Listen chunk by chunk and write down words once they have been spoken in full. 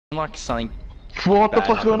like something. What the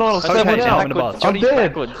fuck's going on? Okay, I'm dead.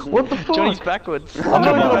 backwards. What the fuck? Johnny's backwards. I'm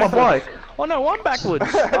not even on my bike. Oh no, I'm backwards.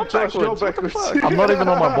 I'm Josh, you're backwards. backwards. I'm not even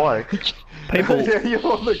on my bike. People, Yeah, you're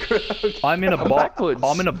on the ground. I'm in a backwards.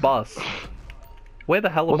 I'm in a bus. Where the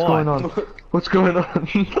hell am What's I? going on? What's going on?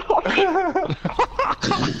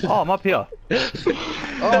 Oh, I'm up here.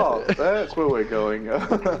 Oh, that's where we're going.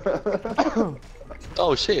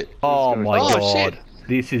 Oh shit. Oh my Oh, god. shit.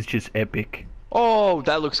 This is just epic. Oh,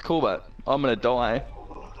 that looks cool, but I'm gonna die.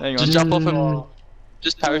 Hang on. Just jump off and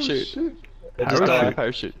just parachute. Shit. Just die.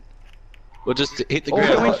 Parachute. Or just hit the Oh,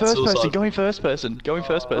 ground. go in like first person. suicide. Go in first person. Go in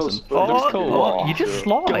first person. Oh, Looks Oh, cool. what? You just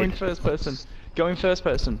Go in slide. first person. Go in first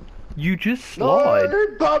person. You just No, slide.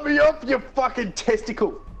 don't bump me off, you fucking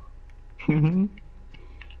testicle.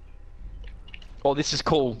 Oh, this is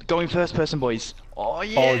cool. Go in first person, boys. Oh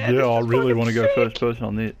yeah. Oh yeah, this I is really fucking want to go sick. first person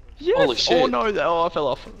on this. Yes. Holy shit. Oh no! Oh, I fell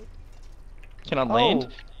off. Can I land?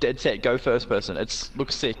 Dead set. Go first person.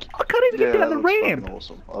 Looks sick. I can't even get down the that looks ramp. fucking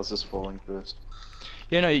awesome. I was just falling first.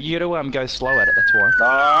 You know, you gotta go slow at it. That's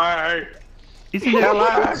why. No! Isn't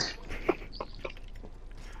there?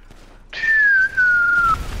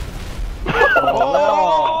 Hello!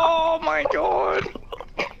 Oh my god!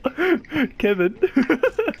 Kevin.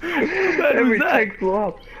 That was that.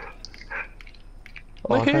 up.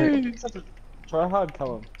 Oh, thank- Try hard,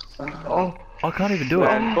 Callum. oh, I can't even do it.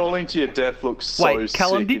 Man, falling to your death looks so Wait,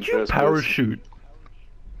 Callum, sick did in you first person. parachute?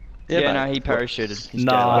 Yeah, mate. no, he parachuted. He's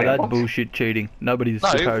Nah, dead. that's bullshit cheating. Nobody's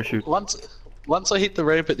No, to parachute. once I hit the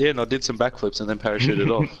ramp at the end, I did some backflips and then parachuted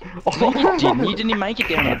off. No, you didn't. You didn't make it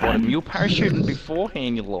down to the bottom. You were parachuting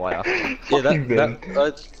beforehand, you liar. Yeah,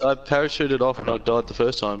 I parachuted off and I died the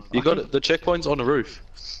first time. You got it. The checkpoint's on the roof.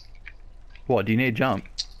 What, do you need to jump?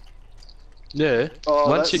 Yeah. Oh,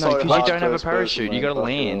 Once that's you so No, because you hard don't have a first person, parachute. You man. gotta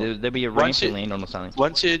Fucking land. hell. There'll be a ramp Once to you- land on or something.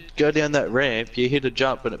 Once you go down that ramp, you hit a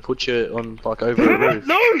jump and it puts you on like over the roof.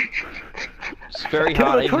 No! It's very Kevin,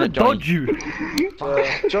 hard. I'm Even trying the to Johnny.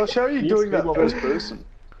 dodge you. Josh, how are you doing that first person?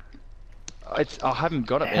 I haven't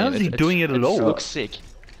got it. How man. is he doing it at all? It looks sick.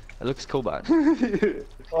 It looks cool, but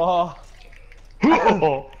Oh.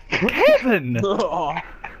 Oh, Kevin! Oh.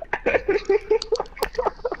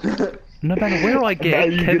 No matter where I Now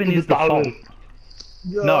get, you Kevin get to is the the fault. balance.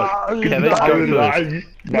 No, Kevin, go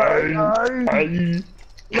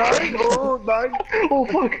first. Oh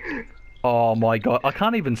fuck! Oh my god, I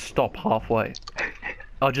can't even stop halfway.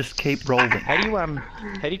 I'll just keep rolling. how do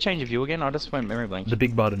you change your view again? I just went memory blank. The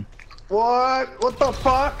big button. What? What the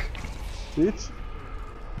fuck? Bitch.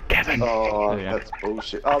 Kevin! Oh, There we go. that's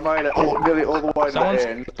bullshit. I made it nearly all the way to Someone's the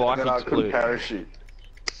end, bike and then I looks couldn't blue. parachute.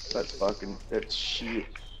 That's fucking, that's shit.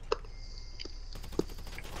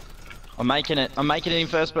 I'm making it in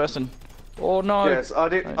first person. Oh no! Yes, I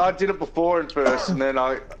did it before in first, and then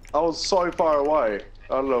I was so far away.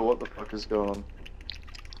 I don't know what the fuck is going on.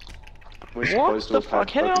 We're What supposed to the have fuck?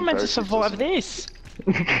 had How am I fucking meant to parachutes or survive something. this?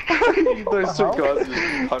 Those two guys are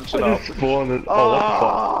just punching up. Spawn it. Oh,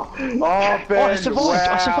 what the fuck? Oh, Ben, Oh, I survived!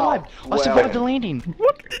 wow. I survived! I Wow. survived the landing!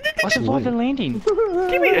 What? I survived the landing!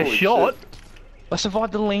 Give me a Holy shot! I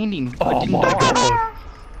survived the landing! I Oh didn't my die. god!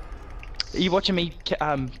 Are you watching me,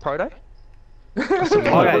 Proto?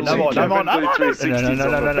 Okay, no more, no more, no more, no,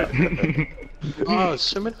 360s no. Oh,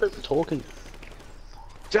 so many people talking.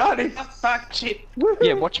 Johnny, fuck shit.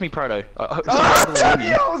 Yeah, watch me, Proto. I survived Oh, the Johnny,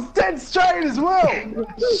 landing. I was dead straight as well.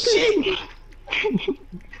 Shit.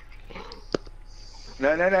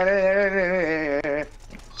 No.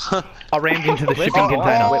 I rammed into the shipping Oh,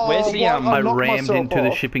 container. where's the, I I knocked rammed myself into the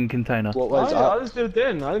off. shipping container. What was I up? just did it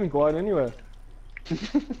then. I didn't go out anywhere.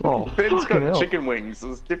 Oh, Ben's fucking got hell. chicken wings.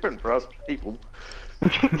 It's different for us people.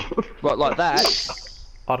 What, like that?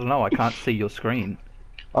 I don't know, I can't see your screen.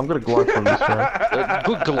 I'm gonna glide from this one.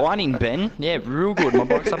 Good gliding, Ben. Yeah, real good. My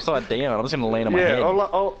bike's upside down. I'm just gonna land on my Yeah, head. yeah. I'm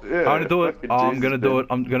gonna do it. Fucking Oh, I'm Jesus, gonna do Ben. it.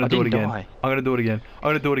 I'm gonna I do it didn't again. die. I'm gonna do it again. I'm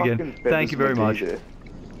gonna do it again. Fucking Ben Thank is you very my much. DJ.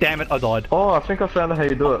 Damn it, I died. Oh, I think I found out how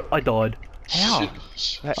you do it. I died. How?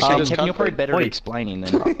 Shit, Kevin, it's you're probably better at Wait. explaining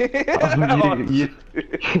than.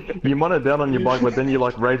 You mount it down on your bike, but then you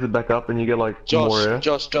like raise it back up and you get like more air.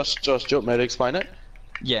 Josh, do you want me to explain it?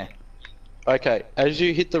 Yeah. Okay, as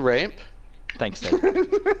you hit the ramp, Thanks, Dad.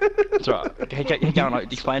 It's alright. Keep going.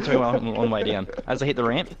 Explain to me while I'm on the way down. As I hit the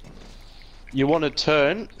ramp. you want to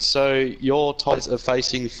turn so your tires are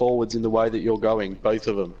facing forwards in the way that you're going, both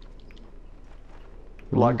of them.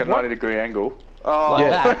 Like a 90-degree angle. Oh. Like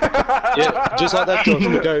Yeah. that. Yeah, just like that, Josh.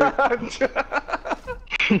 You go.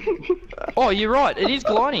 Oh, you're right. It is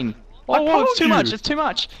gliding. Oh, told it's too you. much. It's too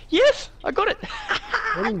much. Yes, I got it.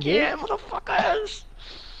 What Yeah, motherfuckers.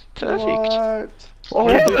 Perfect. What? Oh,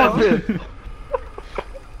 fuck it.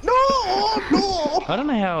 No! I don't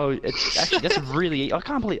know how. It's actually that's really. I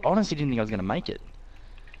can't believe. Honestly, didn't think I was gonna make it.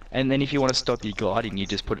 And then if you want to stop your gliding, you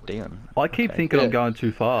just put it down. I keep Okay. thinking Yeah. I'm going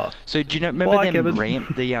too far. So do you know? Remember Bye, them Kevin.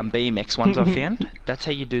 the BMX ones I found? That's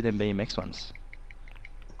how you do them BMX ones.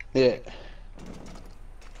 Yeah.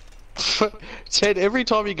 Ted, every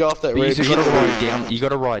time you go off that But ramp, you you gotta gotta ride down. You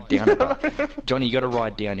gotta ride down. Johnny, you gotta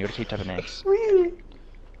ride down. You gotta keep tapping X. The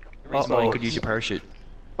reason why you could use your parachute.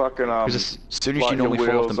 Fucking Because as soon as like you normally your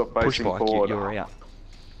fall off wheels the are push facing bike, forward. you're out.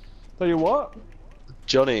 Tell you what?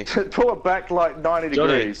 Johnny. Pull it back like 90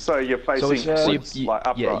 Johnny. degrees, so you're facing So, so forwards, like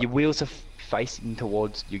upright. your wheels are facing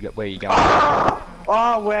towards where you're going. Oh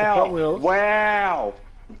Front wow! wheels. Wow!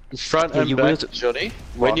 Front Yeah, and your back, wheels- Johnny.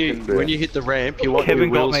 When you Fucking when you hit the ramp, you want Kevin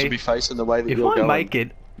your got wheels me. to be facing the way that If you're I going. make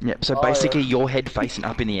it, Yep. So Oh, basically, your head facing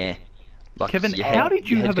up in the air. Like Kevin, your head, how did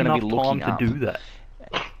you your head's have gonna enough be time looking to up. do that?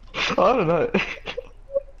 I don't know.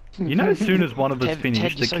 You know, as soon as one of us Ted, finish,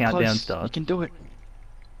 Ted, the you're so countdown close. You starts. can do it.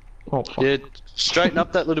 Oh, fuck. Yeah, straighten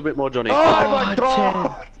up that little bit more, Johnny. Oh my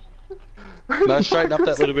god! No, straighten up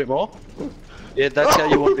that little bit more. Yeah, that's how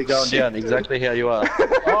you want to be going down. Exactly how you are.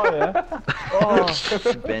 Oh yeah.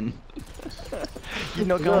 Oh. Ben, you're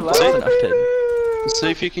not going You're fast allowed. enough, Ted.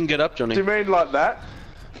 See if you can get up, Johnny. Do you mean like that?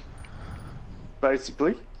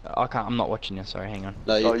 Basically. I can't. I'm not watching you. Sorry, hang on.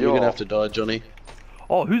 No, Oh, you're you're gonna off. have to die, Johnny.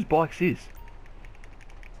 Oh, whose bike's this?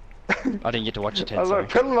 I didn't get to watch it, I Ted. was Sorry.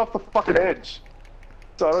 like, pedal off the fucking edge,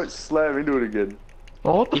 so I don't slam into it again.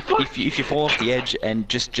 Oh, what the fuck? If you fall off the edge and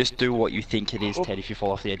just do what you think it is, Ted. If you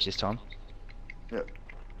fall off the edge this time.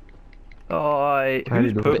 Oh, How do whose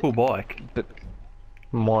you do it? purple bike? But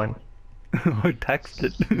Mine. I taxed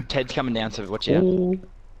it. Ted's coming down, so watch out. Ooh.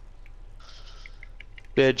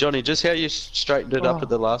 Yeah, Johnny, just how you straightened it up at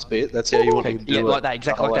the last bit, that's how you want to do Yeah, it. like that,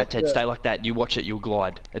 exactly Oh, like that, Ted. Yeah. Stay like that. You watch it, you'll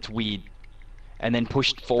glide. It's weird. And then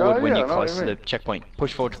push forward Oh, when yeah, you're I know what close you to the mean. checkpoint.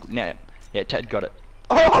 Push forward. Now, yeah, Ted got it.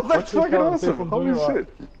 Oh, that's What's this fucking guy awesome! from Holy Blue shit!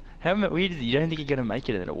 How weird is it? You don't think you're gonna make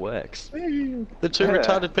it, and then it works. The two Yeah.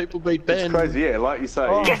 retarded people beat Ben. It's crazy, yeah. Like you say,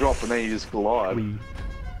 Oh. you drop and then you just glide. We-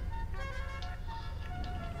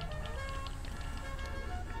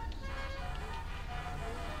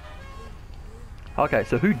 Okay,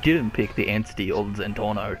 so who didn't pick the Entity or the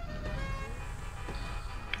Zentorno?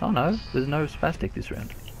 Oh no, there's no spastic this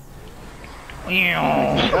round.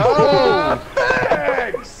 Oh,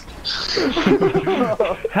 thanks!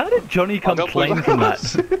 How did Johnny come got clean pushed- from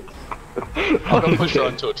that? I got pushed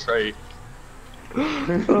onto a tree.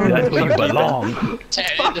 That's where you belong.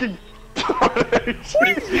 Ted!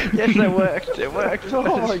 Yes, it worked. It worked. Oh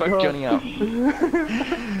I my just fucked God. Johnny up.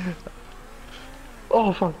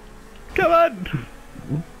 Oh, fuck. Come on!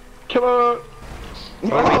 Come on!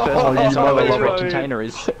 Oh, that's you where the mother- red container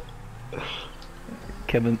is.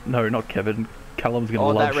 Kevin, no, not Kevin. Callum's gonna Oh,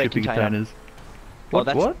 love that red shipping container. containers. Oh, What?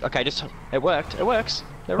 that's What? okay. Just it worked. It works.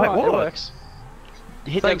 They're Wait, right. what? It works.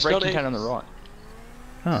 Hit Thanks, that red Johnny. container on the right.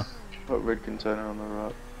 Huh. Put red container on the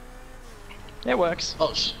right. It works.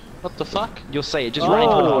 Oh, what the fuck? You'll see it just ran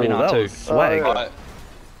into Oh, the that 49 was too. swag. Oh, yeah. Right.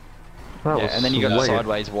 That Yeah, was and then you got a sweet.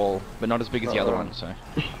 sideways wall, but not as big as the other one. So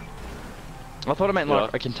I thought it meant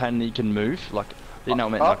like Yeah. a container that you can move, like you know, it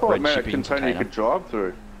meant I like thought it red meant a shipping container you container. could drive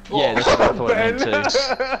through. Yeah, that's what I thought it meant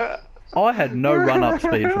too. I had no run-up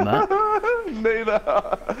speed from that. Neither.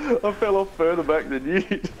 I fell off further back than you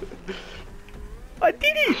did. I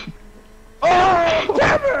did it! Oh,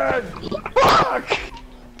 damn it! Fuck!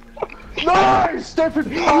 No!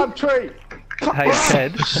 Stupid palm tree! Hey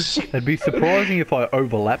Ted, it'd be surprising if I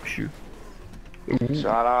overlapped you. Shut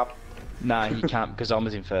up. Nah, you can't because I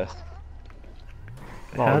was in first.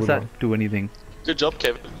 Oh, How does good that one. do anything? Good job,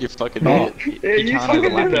 Kevin. You fucking Oh. idiot. Yeah, You can't fucking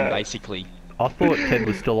overlap did him that. basically. I thought Ted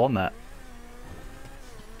was still on that.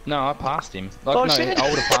 No, I passed him. Like, Oh, no, shit. I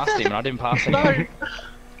would have passed him, and I didn't pass him. No! I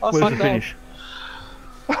Where's the fucked up. finish?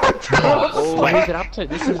 Oh, what is it up to?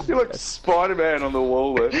 This is You're like Spider-Man on the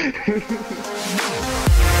wall there.